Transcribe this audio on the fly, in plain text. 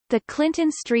The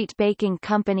Clinton Street Baking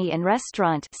Company and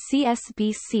Restaurant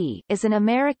 (CSBC) is an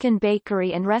American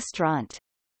bakery and restaurant.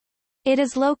 It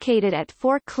is located at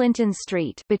 4 Clinton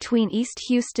Street between East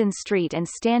Houston Street and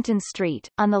Stanton Street,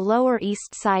 on the Lower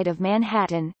East Side of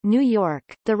Manhattan, New York.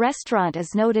 The restaurant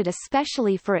is noted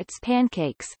especially for its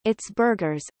pancakes, its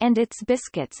burgers, and its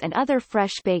biscuits and other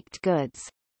fresh baked goods.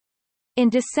 In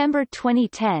December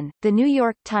 2010, The New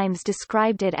York Times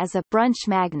described it as a brunch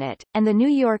magnet, and the New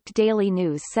York Daily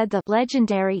News said the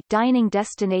legendary dining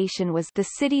destination was the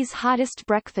city's hottest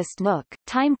breakfast nook.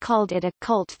 Time called it a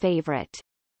cult favorite.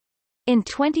 In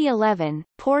 2011,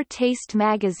 Poor Taste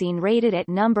magazine rated it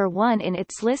number 1 in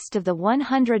its list of the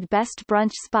 100 best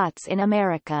brunch spots in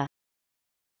America.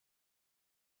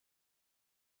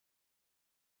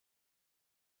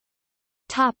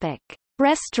 Topic: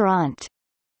 Restaurant.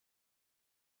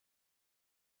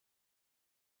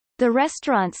 The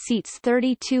restaurant seats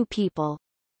 32 people.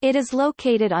 It is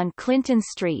located on Clinton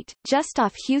Street, just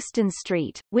off Houston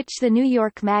Street, which the New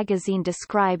York Magazine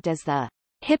described as the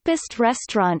hippest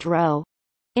restaurant row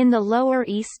in the Lower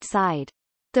East Side.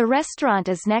 The restaurant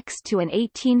is next to an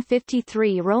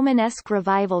 1853 Romanesque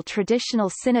Revival traditional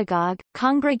synagogue,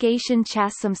 Congregation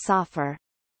Chasam Sofer.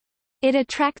 It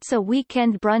attracts a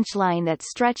weekend brunch line that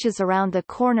stretches around the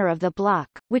corner of the block,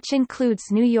 which includes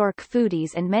New York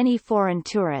foodies and many foreign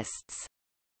tourists.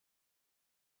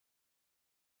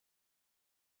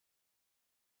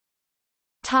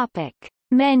 Topic: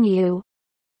 Menu.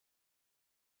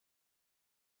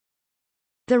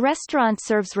 The restaurant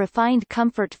serves refined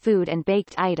comfort food and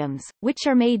baked items, which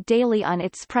are made daily on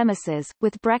its premises,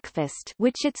 with breakfast,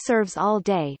 which it serves all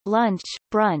day, lunch,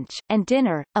 brunch, and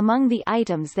dinner. Among the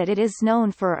items that it is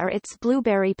known for are its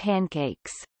blueberry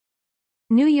pancakes.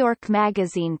 New York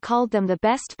Magazine called them the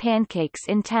best pancakes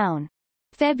in town.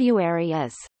 February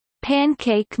is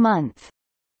Pancake Month.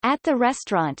 At the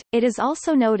restaurant, it is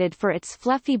also noted for its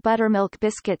fluffy buttermilk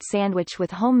biscuit sandwich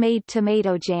with homemade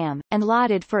tomato jam, and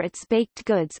lauded for its baked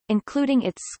goods, including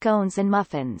its scones and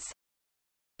muffins.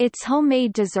 Its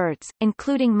homemade desserts,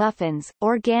 including muffins,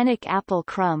 organic apple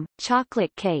crumb,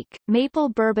 chocolate cake, maple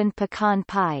bourbon pecan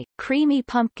pie, creamy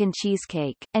pumpkin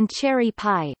cheesecake, and cherry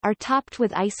pie, are topped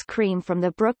with ice cream from the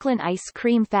Brooklyn Ice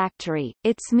Cream Factory.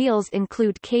 Its meals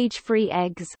include cage-free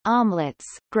eggs, omelets,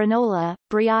 granola,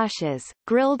 brioches,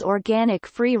 grilled organic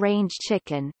free-range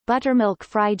chicken, buttermilk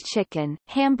fried chicken,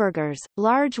 hamburgers,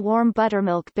 large warm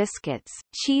buttermilk biscuits,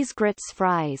 cheese grits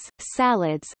fries,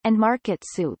 salads, and market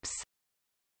soups.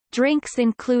 Drinks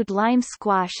include lime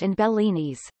squash and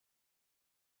bellinis.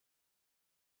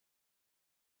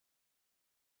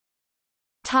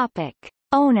 Topic: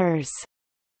 Owners.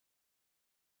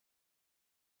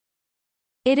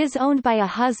 It is owned by a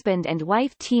husband and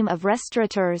wife team of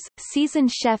restaurateurs,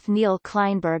 seasoned chef Neil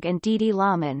Kleinberg and Dee Dee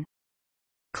Lahman.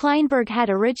 Kleinberg had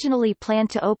originally planned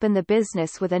to open the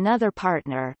business with another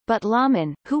partner, but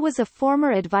Lahman, who was a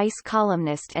former advice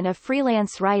columnist and a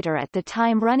freelance writer at the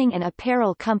time running an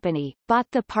apparel company, bought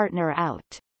the partner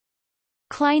out.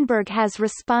 Kleinberg has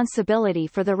responsibility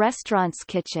for the restaurant's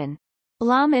kitchen.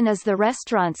 Lahman is the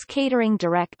restaurant's catering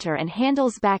director and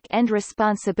handles back-end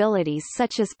responsibilities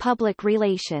such as public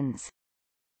relations.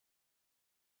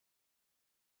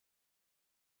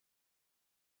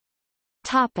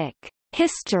 Topic: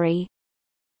 History.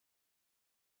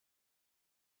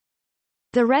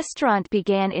 The restaurant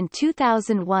began in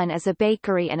 2001 as a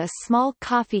bakery and a small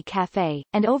coffee cafe,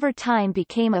 and over time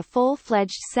became a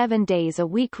full-fledged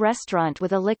 7-days-a-week restaurant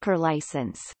with a liquor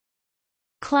license.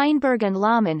 Kleinberg and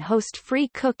Lahman host free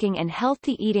cooking and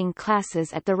healthy eating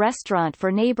classes at the restaurant for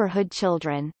neighborhood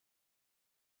children.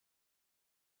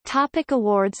 Topic: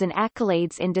 awards and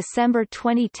accolades. In December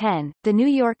 2010, The New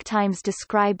York Times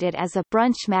described it as a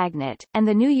brunch magnet, and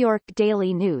the New York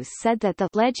Daily News said that the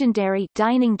legendary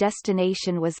dining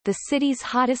destination was the city's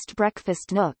hottest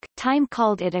breakfast nook. Time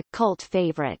called it a cult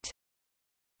favorite.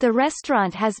 The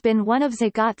restaurant has been one of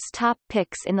Zagat's top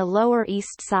picks in the Lower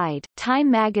East Side. Time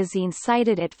magazine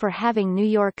cited it for having New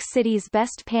York City's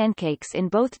best pancakes in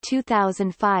both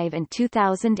 2005 and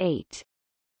 2008.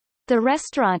 The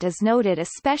restaurant is noted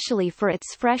especially for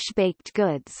its fresh baked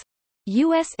goods.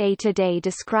 USA Today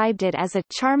described it as a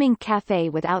charming cafe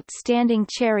with outstanding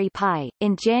cherry pie.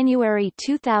 In January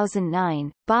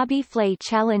 2009, Bobby Flay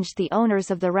challenged the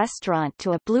owners of the restaurant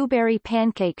to a blueberry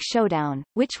pancake showdown,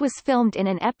 which was filmed in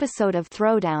an episode of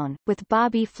Throwdown, with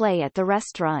Bobby Flay at the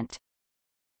restaurant.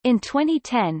 In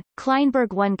 2010,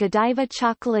 Kleinberg won Godiva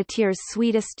Chocolatier's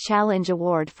Sweetest Challenge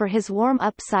Award for his warm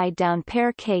upside-down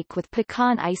pear cake with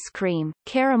pecan ice cream,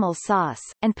 caramel sauce,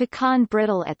 and pecan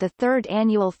brittle at the 3rd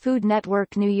Annual Food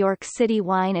Network New York City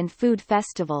Wine and Food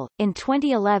Festival. In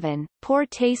 2011, Poor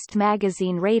Taste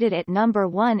magazine rated it number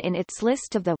 1 in its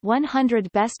list of the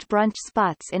 100 best brunch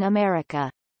spots in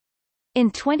America. In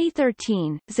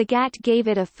 2013, Zagat gave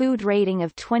it a food rating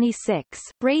of 26,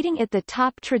 rating it the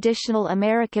top traditional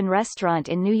American restaurant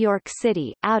in New York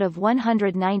City, out of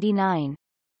 199.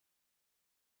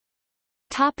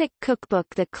 Topic Cookbook.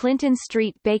 The Clinton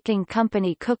Street Baking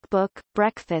Company Cookbook,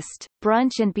 Breakfast,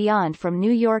 Brunch and Beyond from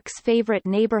New York's Favorite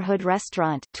Neighborhood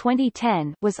Restaurant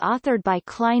 2010 was authored by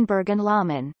Kleinberg and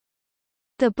Lahman.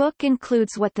 The book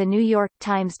includes what the New York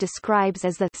Times describes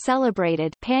as the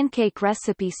celebrated pancake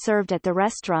recipe served at the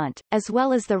restaurant, as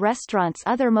well as the restaurant's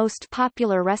other most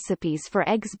popular recipes for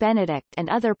eggs Benedict and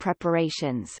other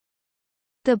preparations.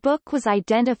 The book was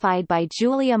identified by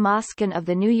Julia Moskin of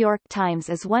the New York Times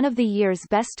as one of the year's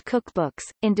best cookbooks,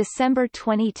 in December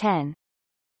 2010.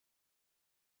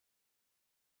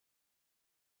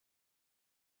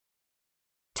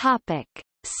 Topic: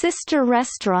 Sister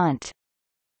restaurant.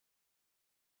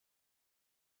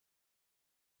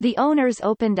 The owners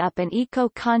opened up an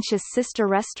eco-conscious sister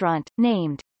restaurant,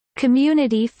 named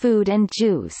Community Food and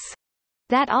Juice,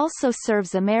 that also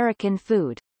serves American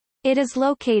food. It is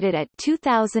located at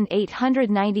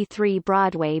 2893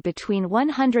 Broadway between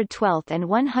 112th and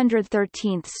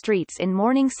 113th Streets in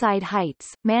Morningside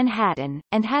Heights, Manhattan,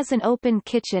 and has an open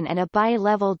kitchen and a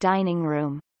bi-level dining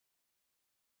room.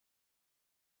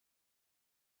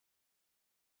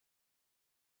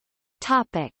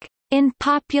 Topic: In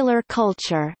popular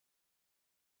culture.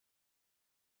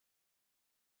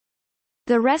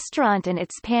 The restaurant and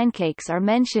its pancakes are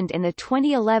mentioned in the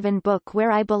 2011 book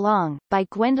Where I Belong, by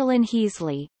Gwendolyn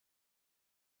Heasley.